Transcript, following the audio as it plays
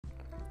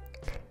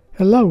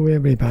Hello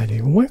everybody,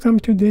 welcome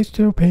to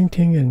Digital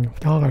Painting and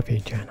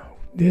Photography channel.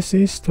 This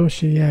is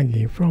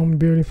Toshiaki from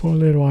beautiful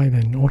little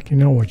island,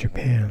 Okinawa,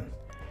 Japan.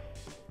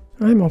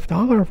 I'm a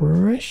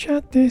photographer. I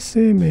shot this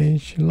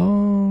image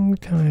long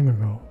time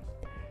ago.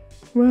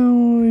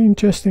 Well,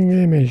 interesting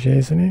image,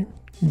 isn't it?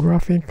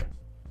 Graphic,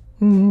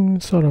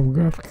 sort of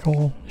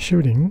graphical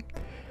shooting.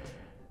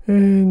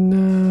 And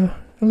a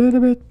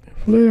little bit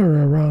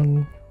flare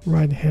around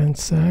right hand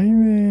side,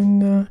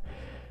 and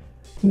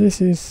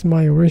this is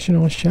my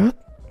original shot,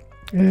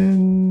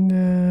 and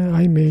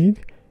I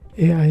made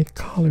AI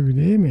colored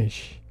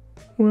image.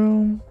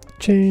 Well,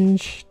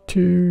 change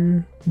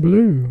to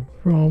blue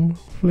from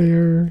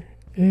flare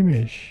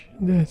image.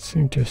 That's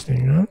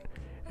interesting, huh?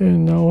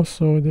 And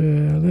also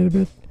the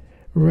little bit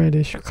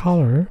reddish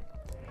color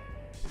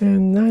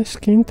and nice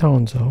skin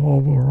tones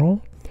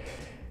overall.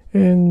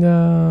 And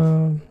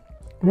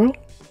well,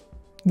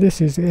 this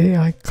is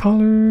AI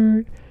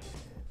colored,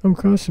 of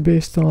course,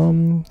 based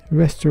on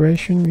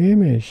restoration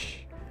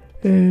image,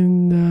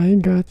 and I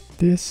got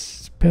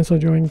this pencil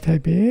drawing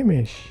type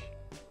image.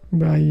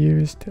 I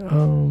used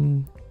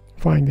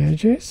fine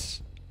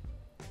edges.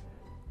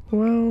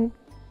 Well,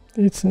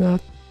 it's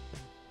not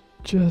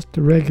just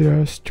a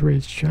regular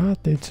straight shot,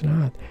 it's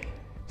not.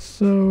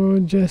 So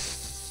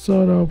just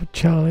sort of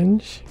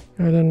challenge.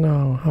 I don't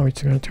know how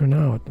it's going to turn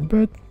out,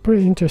 but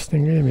pretty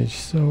interesting image.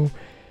 So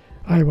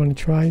I want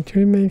to try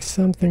to make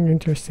something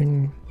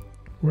interesting.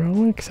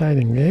 Well,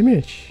 exciting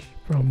image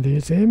from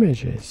these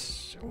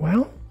images.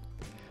 Well,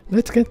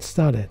 let's get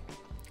started.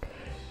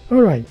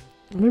 Alright,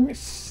 let me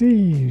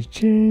see.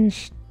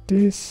 Change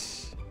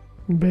this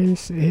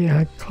base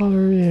AI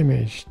color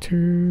image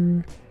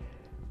to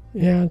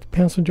add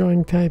pencil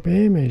drawing type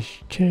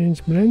image.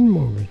 Change blend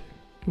mode.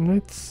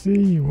 Let's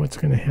see what's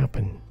gonna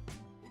happen.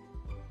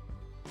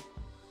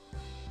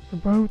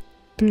 About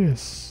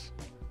this,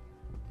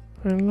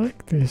 I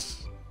like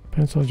this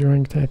pencil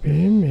drawing type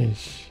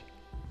image.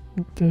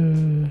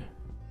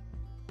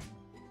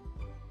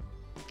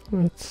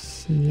 Let's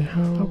see,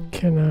 how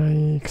can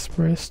I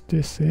express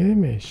this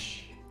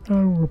image?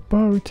 How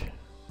about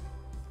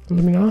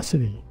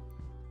luminosity?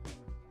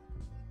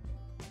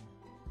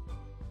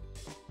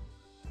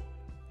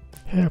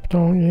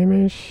 Halftone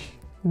image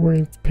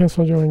with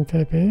pencil drawing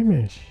type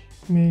image.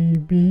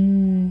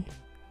 Maybe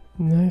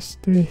nice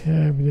to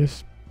have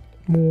this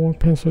more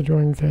pencil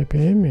drawing type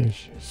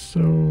image.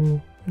 So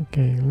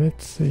okay,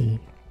 let's see.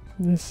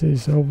 This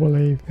is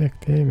overlay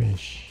effect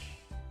image.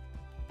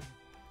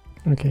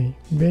 Okay,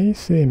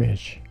 base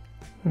image.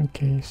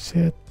 Okay,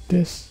 set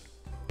this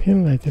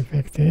pin light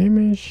effect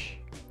image.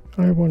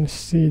 I want to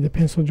see the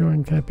pencil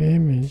drawing type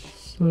image,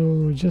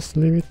 so just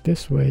leave it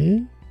this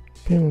way.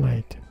 Pin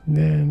light,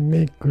 then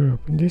make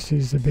group. This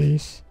is the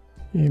base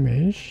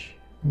image.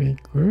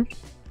 Make group.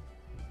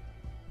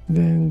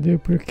 Then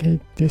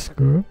duplicate this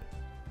group.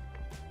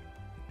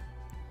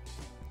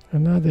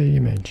 Another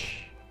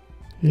image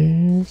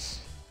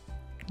is,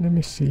 let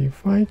me see,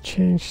 if I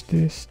change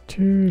this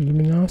to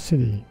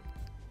luminosity,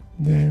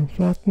 then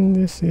flatten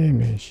this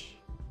image.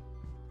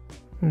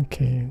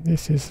 Okay,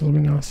 this is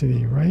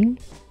luminosity, right?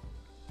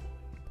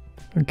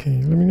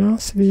 Okay,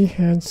 luminosity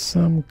has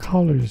some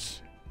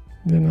colors.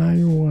 Then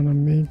I want to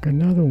make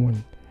another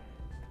one.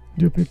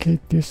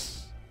 Duplicate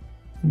this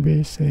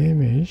base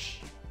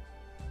image.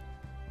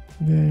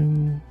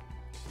 Then,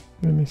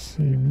 let me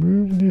see,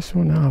 move this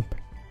one up.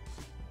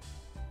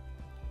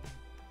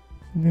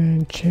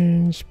 Then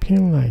change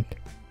pin light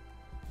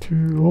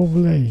to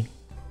overlay.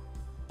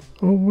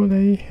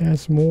 Overlay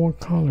has more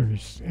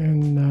colors,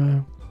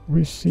 and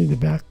we see the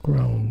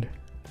background.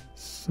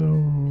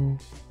 So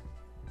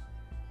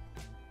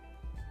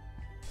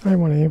I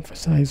want to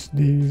emphasize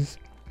these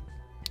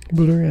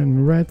blue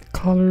and red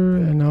color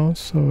and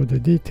also the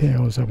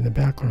details of the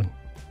background.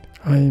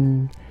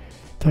 I'm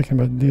talking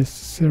about this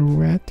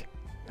silhouette.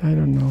 I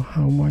don't know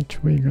how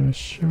much we're going to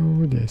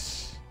show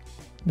this.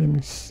 Let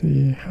me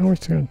see how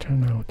it's going to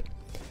turn out.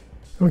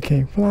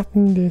 Okay,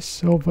 flatten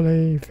this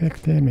overlay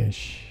effect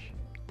image.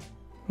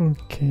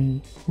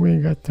 Okay, we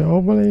got the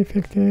overlay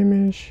effect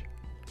image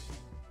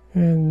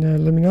and the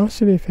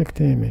luminosity effect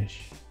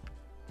image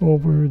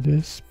over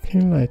this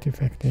pin light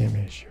effect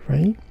image,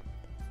 right?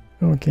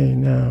 Okay,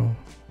 now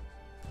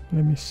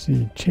let me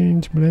see,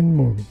 change blend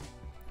mode.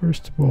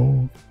 First of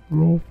all,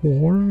 go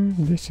for,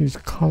 this is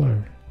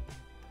color.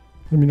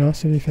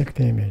 Luminosity effect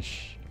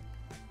image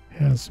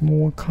has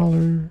more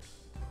color,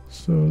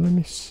 so let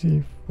me see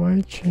if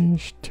I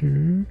change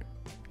to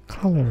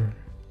color.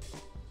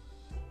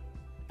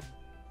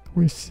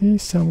 We see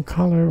some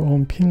color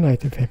on pin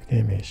light effect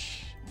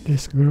image,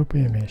 this group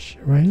image,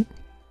 right?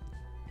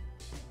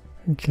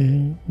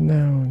 Okay,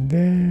 now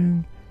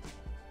then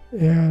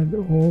add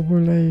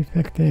overlay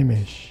effect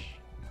image.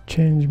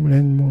 Change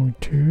blend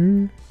mode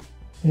to,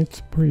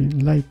 it's pretty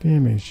light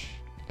image.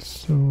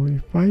 So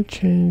if I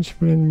change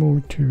blend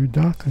mode to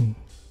darken,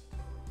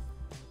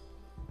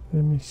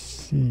 let me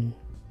see,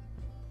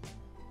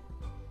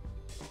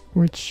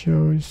 which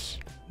shows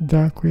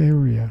dark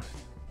area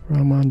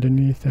from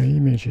underneath the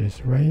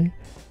images, right?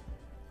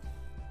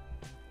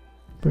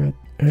 but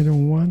I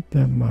don't want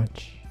that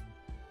much.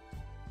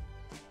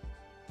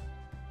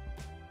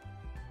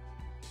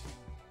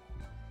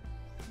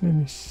 Let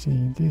me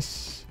see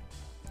this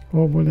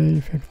overlay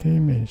effect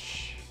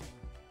image.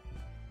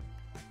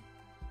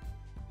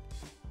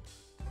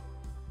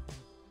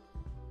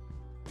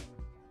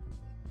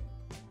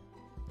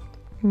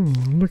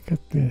 Look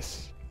at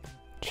this.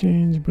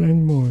 Change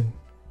blend mode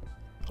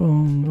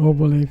on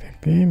overlay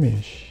effect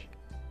image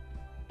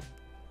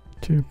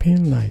to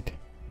pin light.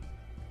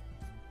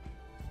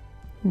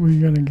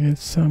 We're gonna get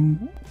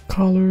some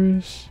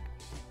colors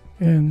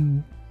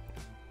and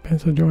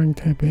pencil drawing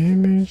type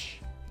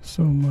image.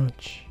 So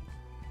much.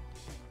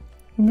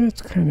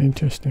 That's kind of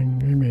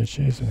interesting image,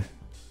 isn't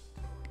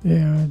it?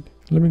 Add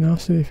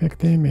luminosity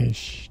effect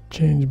image.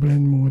 Change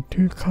blend mode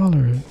to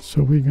color.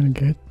 So we're gonna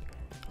get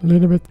a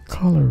little bit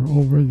color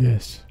over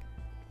this.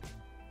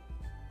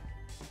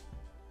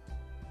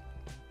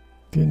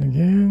 Then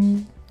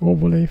again,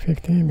 overlay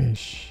effect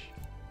image.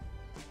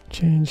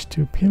 Change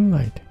to pin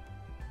light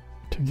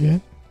to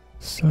get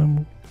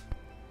some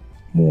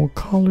more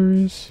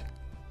colors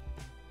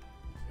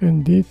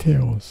and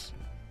details.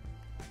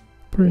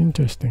 Pretty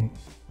interesting.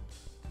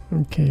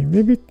 Okay,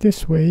 leave it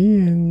this way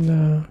and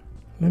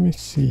let me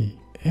see.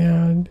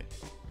 Add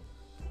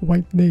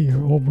white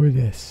layer over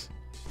this.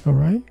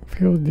 Alright,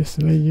 fill this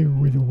layer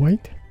with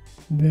white,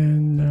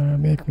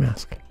 then make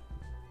mask.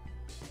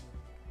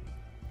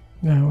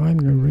 Now I'm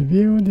going to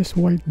reveal this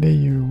white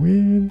layer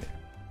with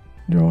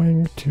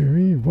drawing to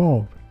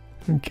evolve.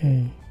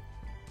 Okay,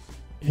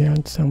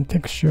 add some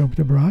texture of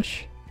the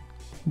brush.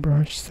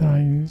 Brush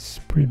size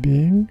pretty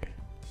big.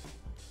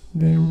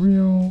 Then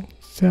real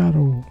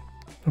shadow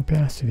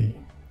opacity.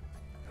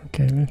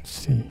 Okay, let's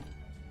see.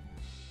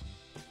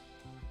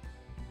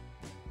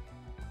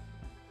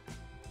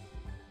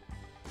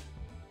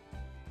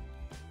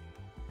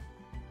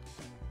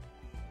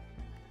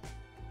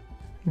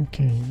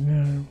 Okay,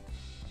 now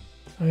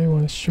I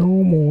want to show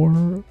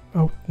more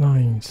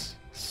outlines.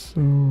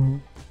 So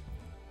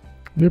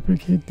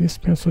duplicate this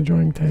pencil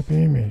drawing type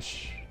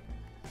image.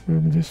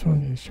 This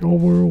one is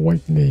over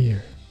white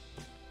layer.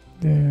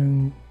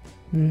 Then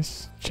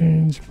this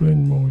change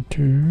blend mode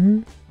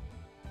to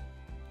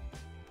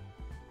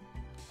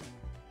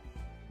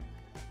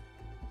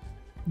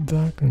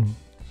darken.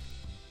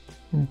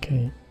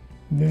 Okay,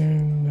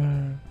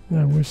 then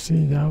now we'll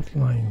see the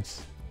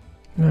outlines.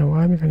 Now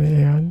I'm gonna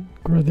add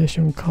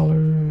gradation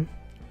color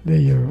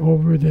layer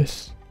over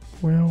this.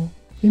 Well,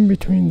 in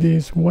between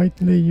this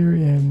white layer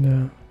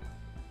and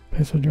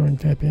pencil drawing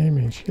type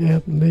image,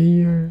 add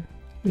layer,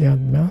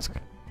 add mask,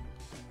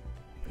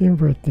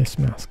 invert this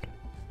mask.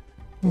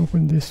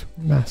 Open this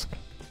mask.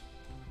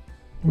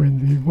 When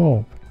we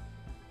evolve,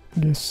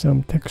 get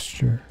some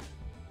texture.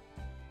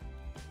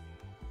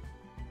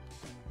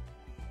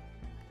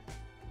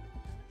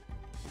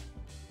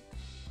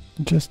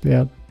 Just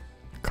add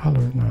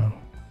color now.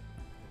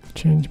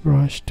 Change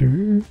brush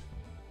to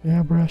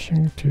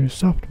airbrushing to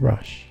soft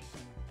brush.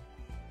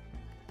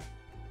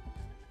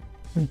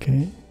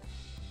 Okay,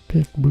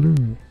 pick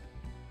blue.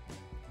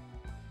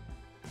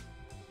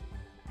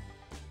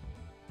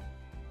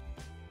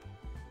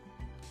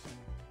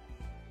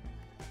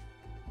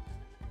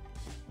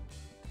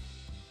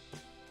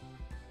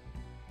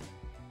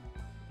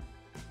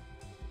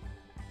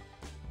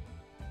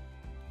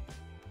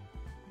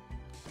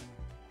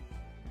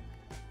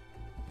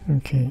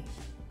 Okay,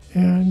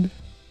 add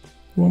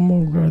one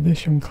more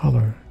gradation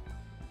color.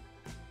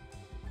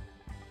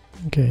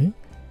 Okay,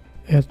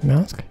 add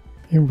mask,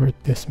 invert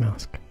this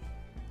mask.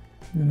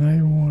 Then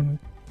I want,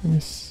 let me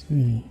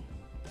see,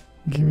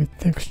 give it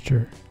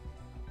texture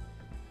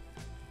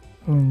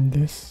on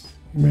this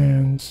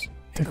man's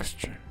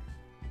texture.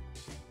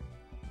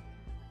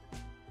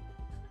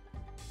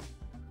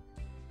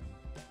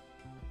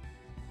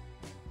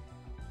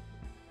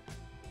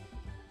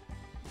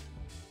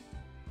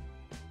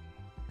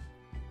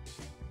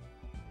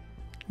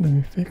 Let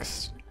me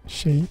fix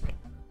shape.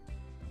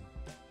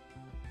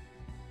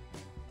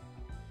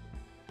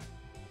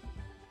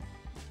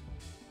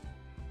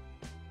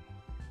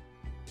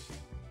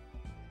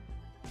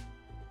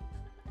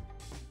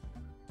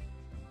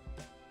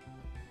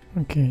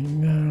 Okay,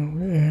 now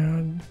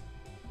add,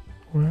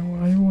 well,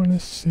 I want to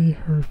see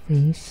her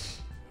face.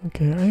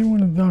 Okay, I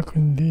want to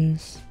darken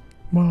these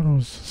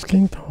models'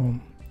 skin tone.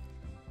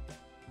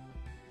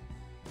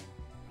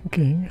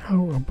 Okay,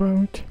 how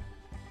about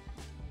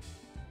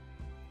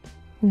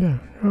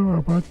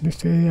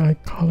this AI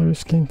color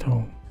skin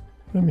tone?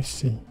 Let me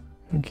see.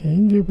 Okay,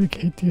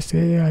 duplicate this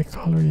AI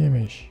color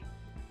image.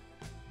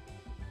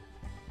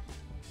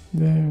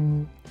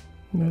 Then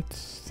let's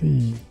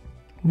see.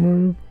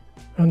 Move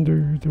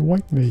under the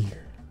white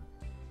layer.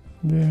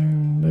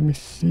 Then let me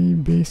see,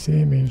 base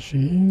image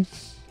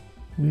is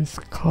this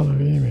color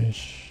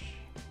image.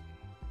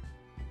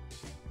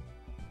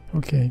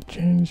 Okay,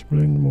 change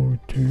blend mode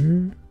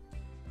to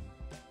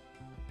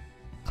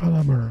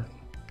color burn.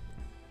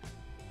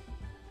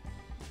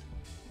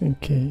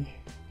 Okay,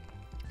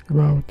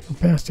 about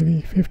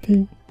opacity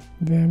 50,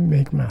 then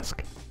make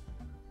mask.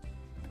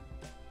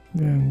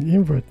 Then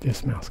invert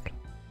this mask.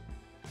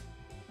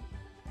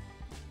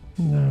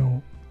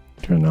 Now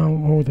turn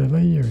on all the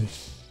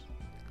layers,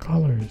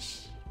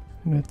 colors.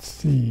 Let's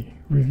see,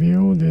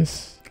 reveal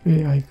this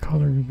AI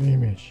colored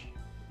image.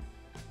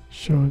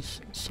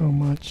 Shows so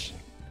much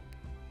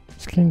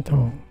skin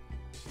tone.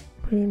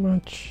 Pretty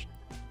much,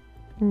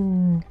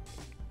 let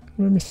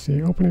me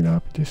see, opening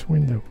up this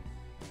window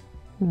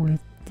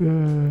with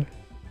the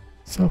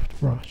soft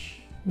brush.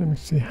 Let me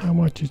see how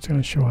much it's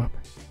gonna show up.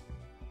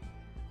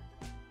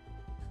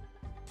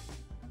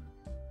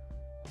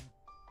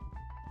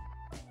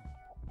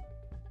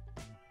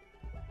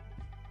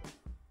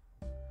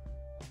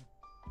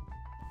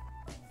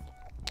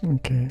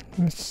 Okay,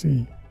 let's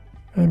see.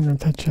 I'm gonna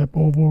touch up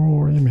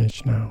overall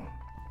image now.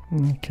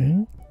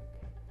 Okay,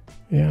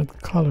 add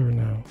color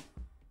now.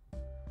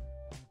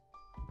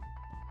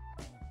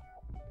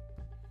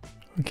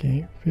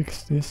 Okay,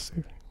 fix this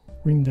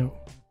window.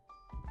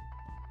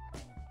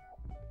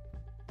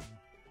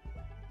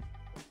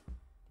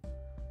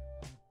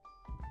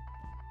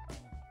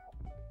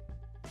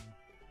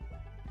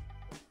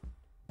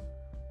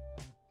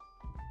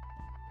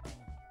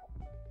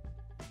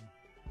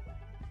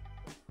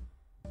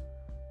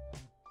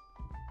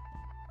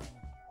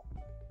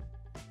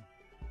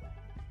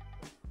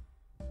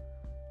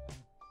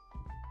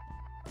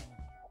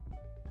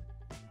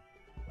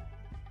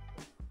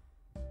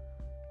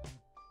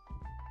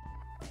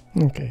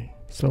 Okay,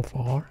 so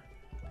far,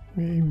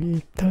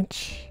 maybe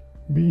touch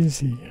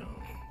busy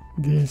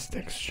these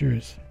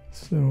textures.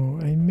 So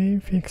I may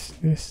fix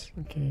this.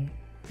 Okay,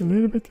 a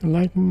little bit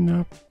lighten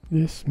up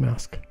this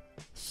mask.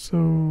 So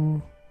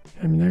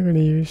I'm not gonna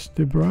use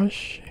the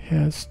brush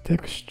has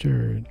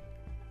textured,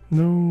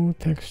 no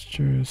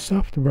texture,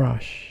 soft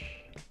brush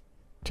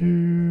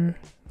to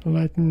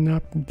lighten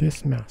up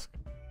this mask.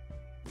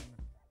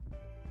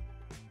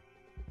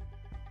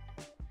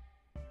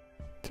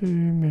 To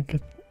make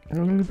it a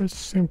little bit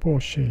simple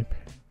shape.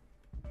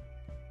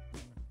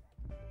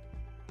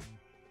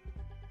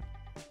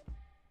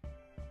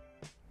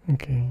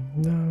 Okay,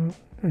 now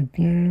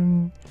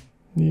again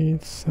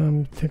need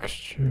some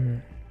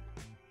texture.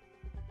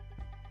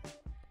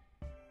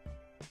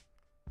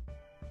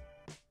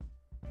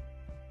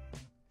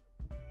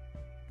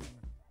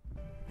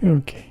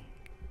 Okay,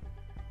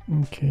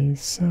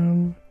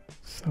 some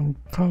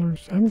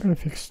colors. I'm gonna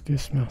fix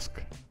this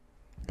mask.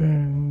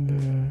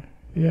 Then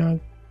add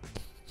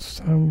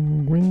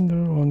some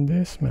window on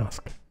this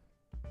mask.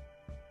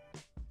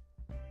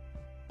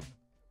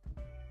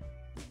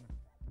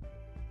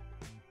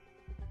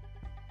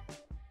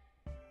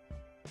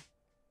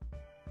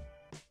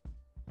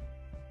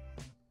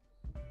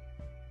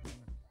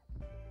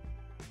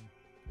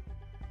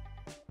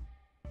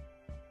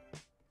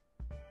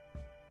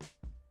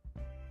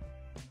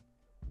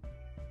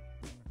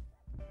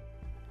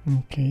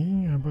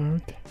 Okay,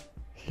 about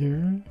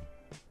here.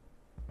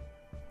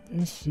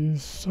 This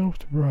is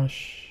soft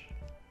brush.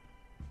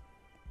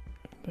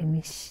 Let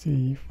me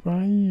see if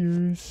I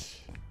use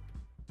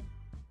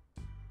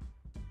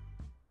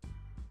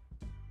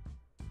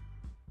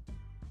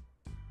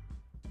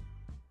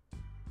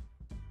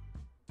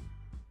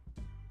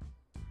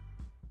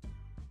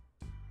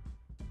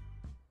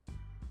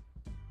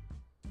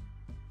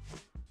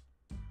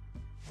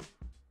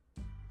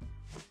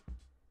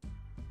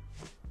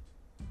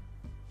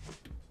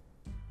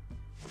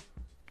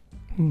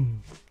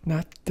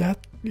not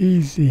that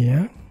easy,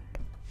 huh?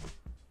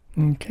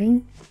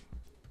 Okay,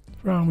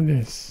 from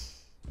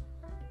this.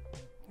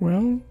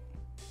 Well,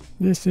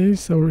 this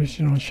is the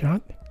original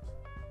shot.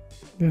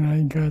 Then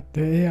I got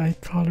the AI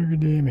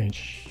colored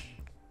image,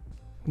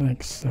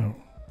 like so.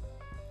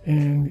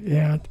 And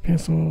add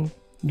pencil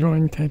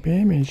drawing type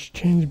image,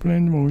 change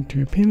blend mode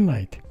to pin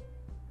light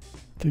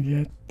to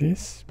get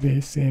this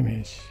base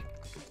image.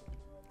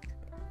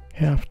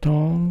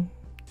 Halftone,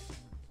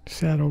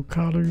 shadow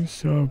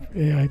colors of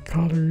AI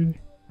colored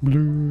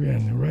blue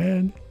and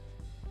red.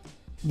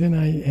 Then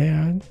I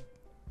add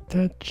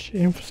touch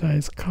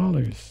emphasize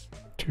colors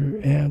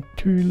to add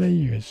two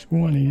layers.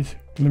 One is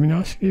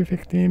luminosity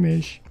effect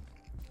image,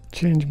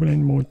 change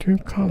blend mode to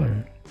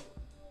color,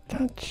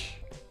 touch,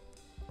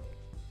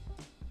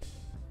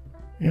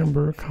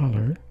 amber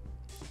color,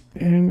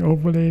 and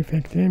overlay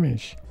effect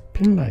image,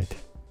 pin light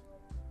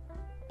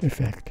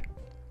effect.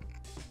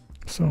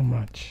 So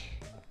much.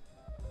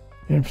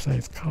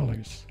 Emphasize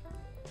colors.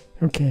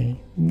 Okay,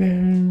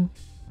 then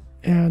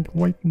add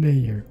white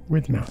layer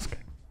with mask.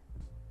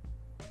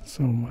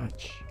 So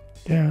much.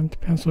 Add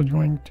pencil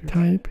drawing to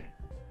type,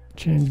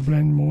 change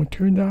blend mode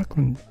to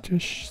darken to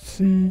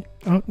see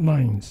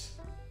outlines.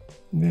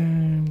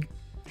 Then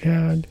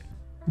add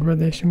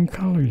gradation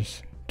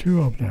colors,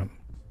 2 of them.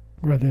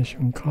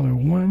 Gradation color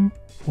 1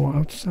 for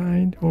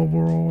outside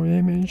overall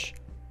image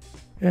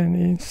and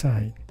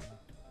inside.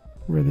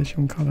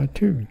 Gradation color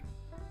 2.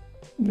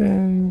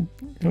 Then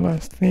the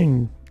last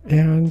thing,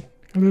 add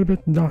a little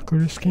bit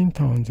darker skin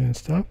tones and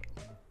stuff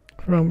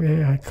from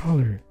AI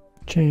color.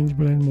 Change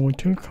blend mode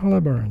to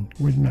color burn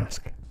with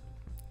mask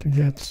to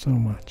get so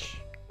much.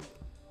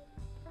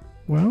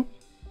 Well,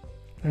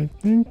 I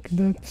think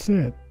that's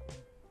it.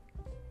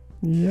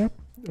 Yep,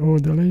 all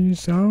the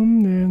layers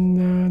on,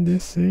 and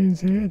this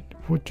is it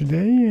for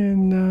today,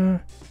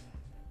 and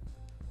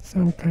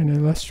some kind of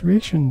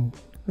illustration,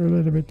 a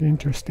little bit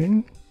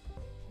interesting.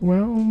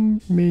 Well,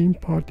 main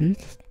part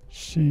is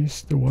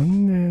she's the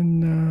one,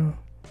 and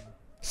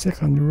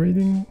second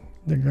reading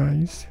the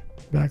guy's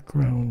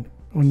background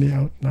on the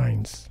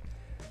outlines.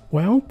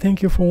 Well,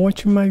 thank you for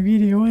watching my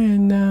video,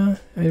 and I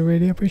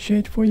really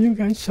appreciate for you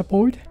guys'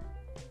 support.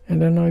 I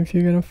don't know if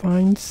you're gonna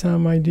find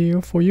some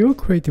idea for your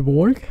creative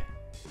work.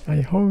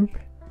 I hope.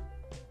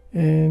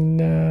 And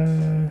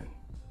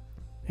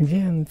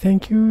again,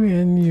 thank you,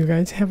 and you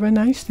guys have a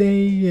nice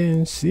day,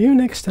 and see you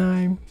next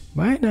time.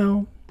 Bye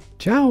now.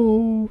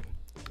 Ciao.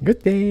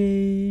 Good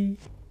day.